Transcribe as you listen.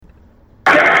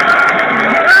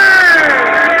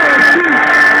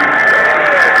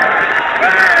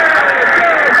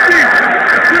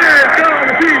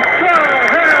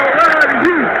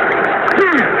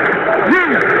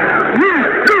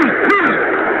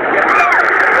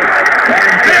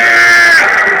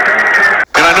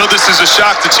a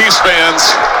shock to Chiefs fans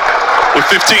with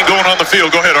 15 going on the field.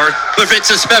 Go ahead, Art. But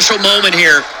it's a special moment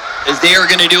here as they are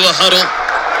going to do a huddle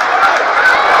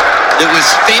that was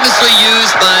famously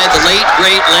used by the late,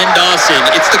 great Len Dawson.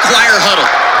 It's the choir huddle.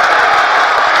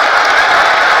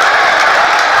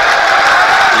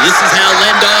 And this is how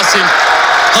Len Dawson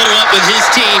huddled up with his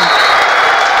team.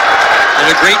 And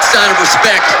a great sign of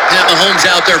respect, Pat Mahomes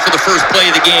out there for the first play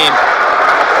of the game.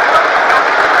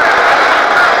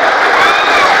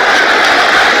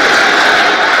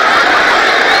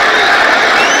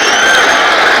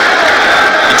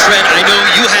 Trent, I know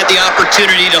you had the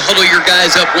opportunity to huddle your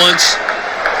guys up once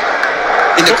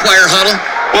in the choir huddle.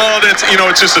 Well, it's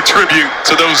just a tribute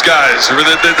to those guys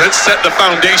that set the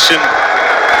foundation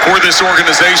for this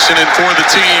organization and for the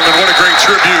team. And what a great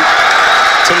tribute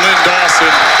to Len Dawson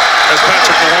as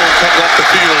Patrick Mahomes comes off the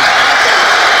field.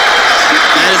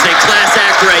 That is a class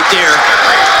act right there.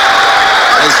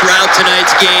 As throughout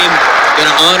tonight's game, going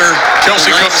to honor Kelsey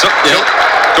comes up. Yep.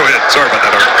 Go ahead. Sorry about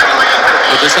that, Art.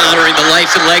 We're just honoring the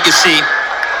life and legacy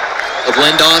of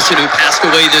Len Dawson, who passed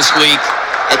away this week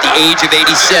at the age of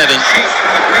 87.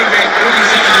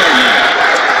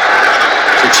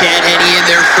 So Chad Henne in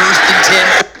there, 1st and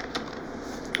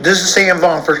 10. This is Sam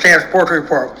Vaughn for Sam Sports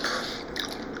Report.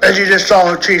 As you just saw,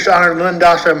 the Chiefs honored Len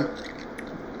Dawson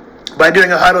by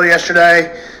doing a huddle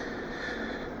yesterday.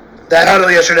 That huddle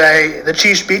yesterday, the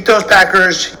Chiefs beat those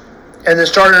Packers, and the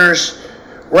starters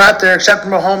were out there except for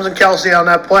Mahomes and Kelsey on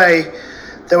that play.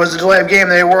 There was a delay of game.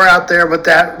 They were out there, but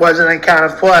that wasn't a count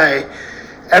of play.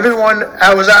 Everyone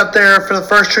was out there for the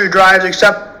first 2 drives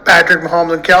except Patrick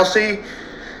Mahomes and Kelsey.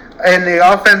 And the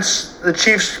offense, the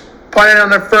Chiefs punted on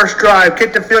their first drive,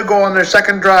 kicked a field goal on their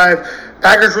second drive.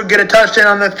 Packers would get a touchdown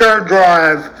on their third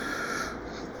drive.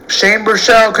 Shane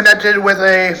Buechele connected with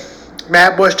a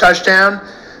Matt Bush touchdown.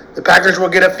 The Packers will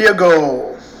get a field goal.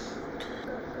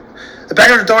 The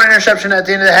Packers throw an interception at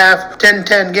the end of the half,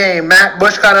 10-10 game. Matt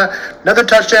Bush got another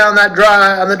touchdown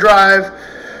on the drive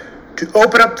to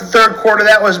open up the third quarter.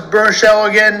 That was Buechele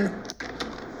again.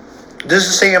 This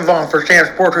is Sam Vaughn for Sam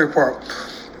Sports Report.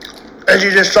 As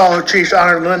you just saw, the Chiefs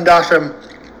honored Len Dawson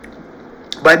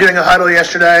by doing a huddle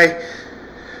yesterday.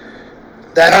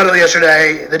 That huddle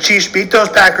yesterday, the Chiefs beat those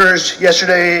Packers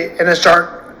yesterday and the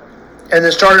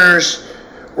starters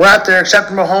were out there except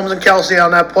for Mahomes and Kelsey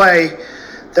on that play.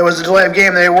 There was a delay of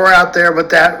game. They were out there, but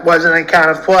that wasn't a count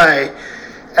of play.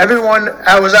 Everyone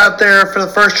was out there for the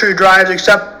first 2 drives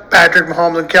except Patrick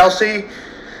Mahomes and Kelsey.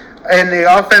 And the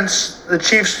offense, the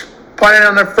Chiefs punted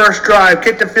on their first drive,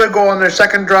 kicked a field goal on their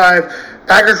second drive.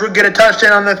 Packers would get a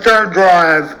touchdown on their third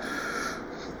drive.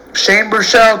 Shane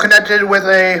Buechele connected with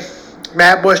a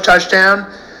Matt Bush touchdown.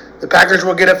 The Packers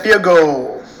will get a field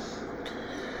goal.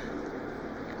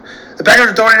 The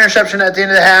Packers throw an interception at the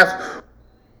end of the half.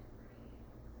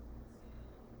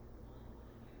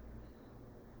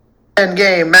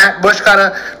 Game. Matt Bush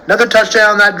got another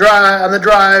touchdown on the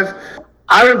drive.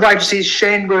 I would like to see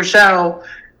Shane Buechele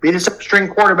be the string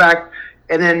quarterback,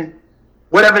 and then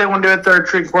whatever they want to do at third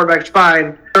string quarterback is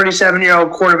fine.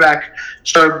 37-year-old quarterback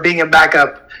start being a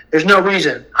backup. There's no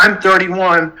reason. I'm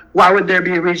 31. Why would there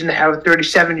be a reason to have a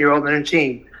 37-year-old on a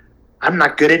team? I'm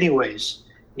not good anyways.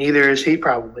 Neither is he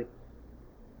probably.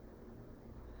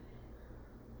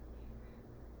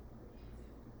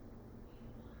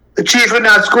 The Chiefs would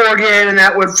not score again, and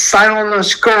that would final the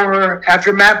score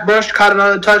after Matt Bush caught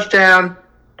another touchdown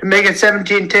to make it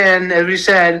 17-10. As we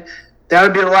said, that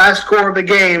would be the last score of the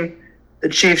game. The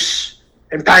Chiefs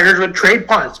and Packers would trade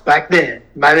punts by then.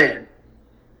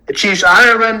 The Chiefs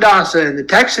honor Len Dawson. The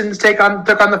Texans took on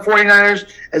the 49ers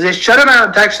as they shut them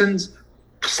out. Texans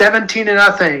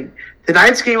 17-0.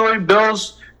 Tonight's game will be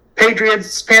Bills,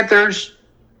 Patriots, Panthers.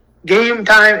 Game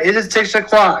time is at 6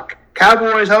 o'clock.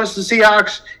 Cowboys host the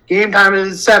Seahawks. Game time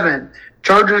is at 7.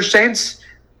 Chargers, Saints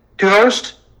to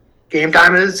host. Game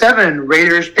time is at 7.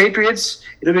 Raiders, Patriots.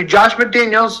 It'll be Josh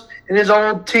McDaniels and his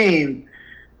old team.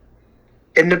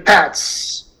 And the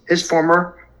Pats, his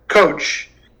former coach.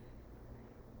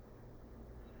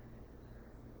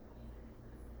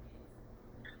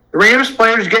 The Rams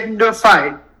players get into a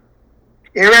fight.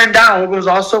 Aaron Donald was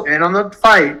also in on the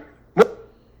fight.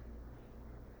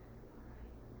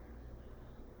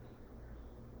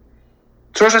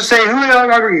 Sources say Julio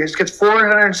Rodriguez gets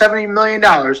 $470 million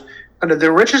under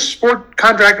the richest sport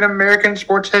contract in American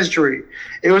sports history.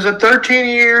 It was a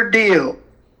 13-year deal.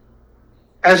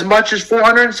 As much as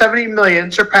 $470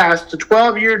 million surpassed the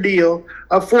 12-year deal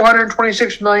of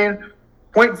 $426.5 million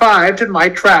to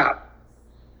Mike Trout.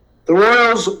 The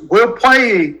Royals will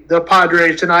play the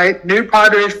Padres tonight. New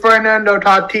Padres Fernando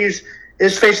Tatis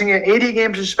is facing an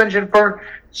 80-game suspension for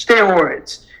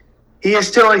steroids. he is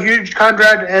still a huge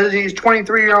contract as he's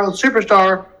 23-year-old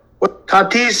superstar.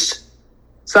 Tatis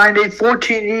signed a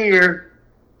 14-year,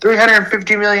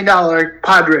 $350 million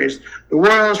Padres. The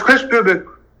Royals' Chris Bubik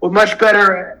was much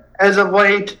better as of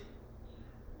late.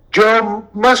 Joe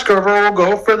Musgrove will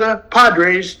go for the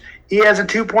Padres. He has a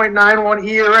 2.91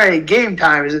 ERA. Game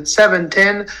time is at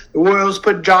 7:10. The Royals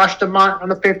put Josh DeMont on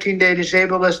the 15-day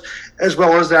disabled list, as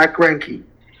well as Zach Greinke.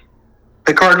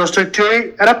 The Cardinals took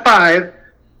 2 out of 5.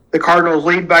 The Cardinals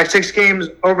lead by 6 games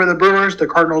over the Brewers. The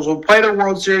Cardinals will play the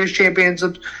World Series champions,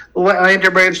 the Atlanta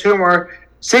Braves, who are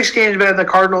 6 games better than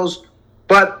the Cardinals,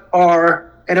 but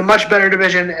are in a much better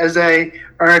division as they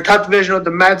are in a tough division with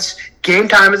the Mets. Game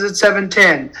time is at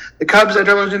 7:10. The Cubs are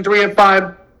losing 3 of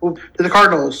 5 to the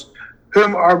Cardinals,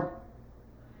 whom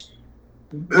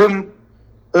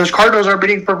those Cardinals are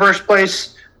beating for first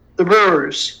place, the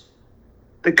Brewers.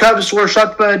 The Cubs were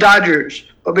swept by the Dodgers,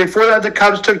 but before that, the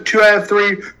Cubs took 2 out of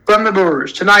 3 from the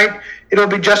Brewers. Tonight, it'll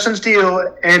be Justin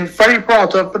Steele and Freddie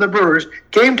Peralta for the Brewers.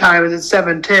 Game time is at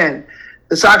 7:10.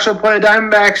 The Sox will play the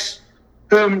Diamondbacks,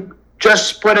 whom just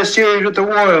split a series with the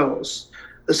Royals.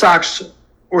 The Sox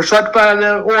were swept by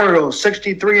the Orioles,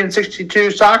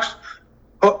 63-62 Sox.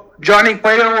 Johnny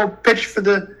Cueto will pitch for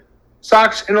the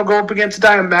Sox and will go up against the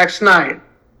Diamondbacks tonight.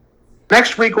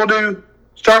 Next week, we'll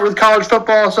start with college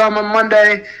football some on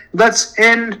Monday. Let's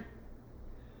end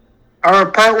our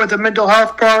part with the mental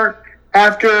health part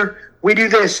after we do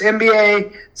this.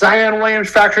 NBA, Zion Williams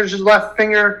fractures his left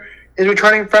finger, is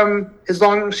returning from his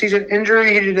long season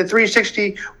injury. He did a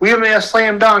 360. We made a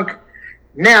slam dunk.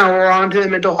 Now we're on to the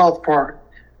mental health part.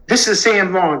 This is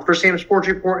Sam Vaughn for Sam's Sports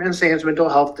Report and Sam's Mental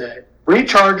Health Day.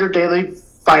 Recharge your daily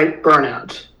fight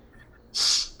burnout.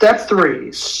 Step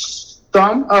 3.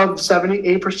 Some of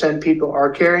 78% people are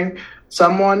carrying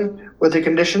someone with a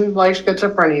condition like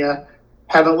schizophrenia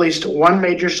have at least one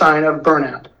major sign of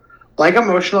burnout, like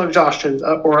emotional exhaustion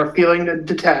or a feeling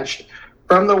detached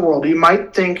from the world. You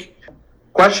might think,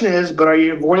 question is, but are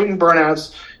you avoiding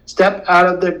burnouts? Step out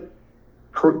of the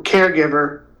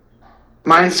caregiver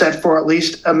mindset for at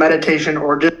least a meditation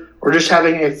or just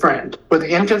having a friend. With the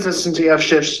inconsistency of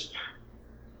shifts,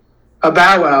 a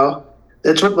bow wow,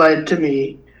 that's what led to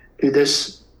me to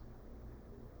this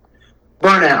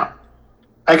burnout.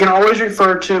 I can always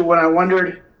refer to when I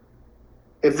wondered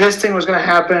if this thing was going to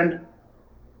happen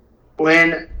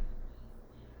when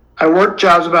I worked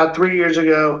jobs about 3 years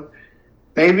ago.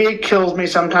 Maybe it kills me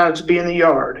sometimes to be in the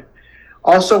yard.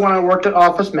 Also, when I worked at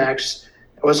Office Max,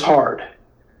 it was hard.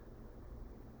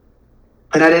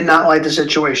 And I did not like the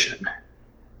situation.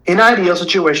 In an ideal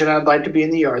situation, I'd like to be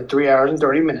in the yard 3 hours and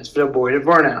 30 minutes to avoid a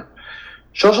burnout.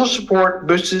 Social support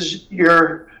boosts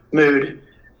your mood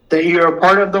that you are a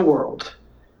part of the world.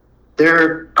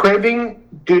 Their craving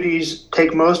duties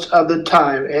take most of the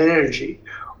time and energy,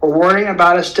 or worrying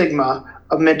about a stigma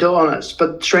of mental illness,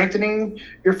 but strengthening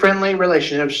your friendly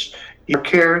relationships, you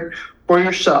care for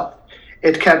yourself.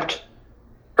 It kept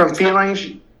from feelings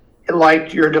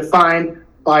like you're defined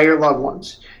by your loved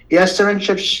ones. Yes,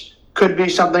 friendships could be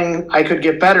something I could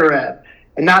get better at,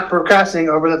 and not procrastinating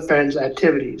over the friends'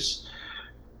 activities.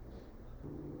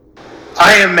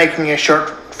 I am making a shirt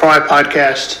for my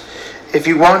podcast. If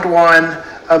you want one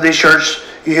of these shirts,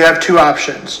 you have 2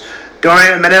 options.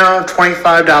 Donate a minimum of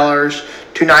 $25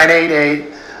 to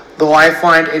 988 The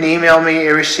Lifeline and email me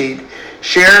a receipt.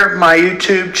 Share my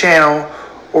YouTube channel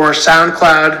or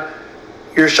SoundCloud,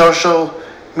 your social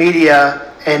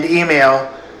media, and email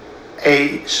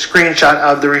a screenshot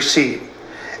of the receipt.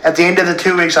 At the end of the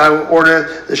 2 weeks, I will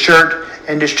order the shirt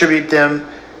and distribute them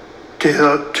to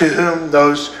whom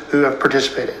those who have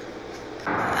participated.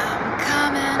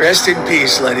 Rest in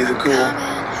peace, Lenny the Cool.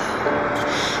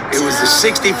 It was the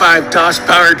 65 toss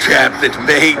power trap that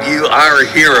made you our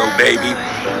hero, baby.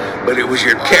 But it was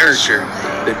your character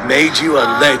that made you a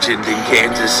legend in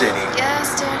Kansas City.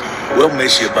 We'll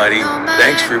miss you, buddy.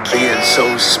 Thanks for being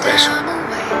so special.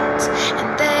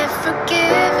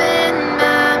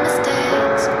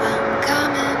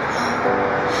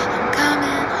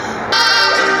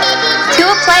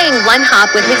 Tua playing one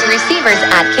hop with his receivers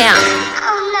at camp.